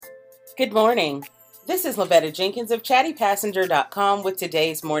Good morning. This is Lavetta Jenkins of chattypassenger.com with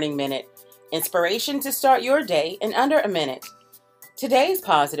today's Morning Minute. Inspiration to start your day in under a minute. Today's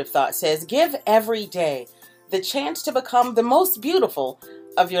positive thought says, give every day the chance to become the most beautiful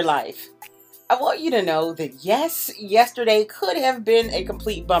of your life. I want you to know that yes, yesterday could have been a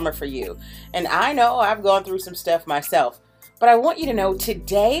complete bummer for you. And I know I've gone through some stuff myself. But I want you to know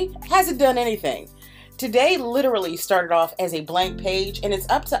today hasn't done anything. Today literally started off as a blank page, and it's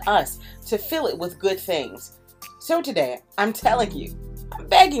up to us to fill it with good things. So today, I'm telling you, I'm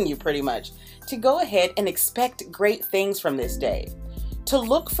begging you pretty much, to go ahead and expect great things from this day. To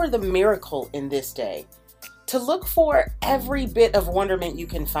look for the miracle in this day. To look for every bit of wonderment you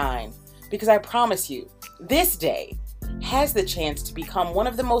can find. Because I promise you, this day has the chance to become one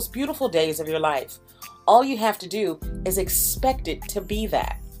of the most beautiful days of your life. All you have to do is expect it to be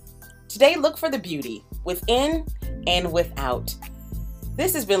that. Today, look for the beauty within and without.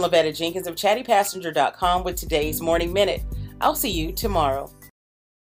 This has been Lavetta Jenkins of chattypassenger.com with today's Morning Minute. I'll see you tomorrow.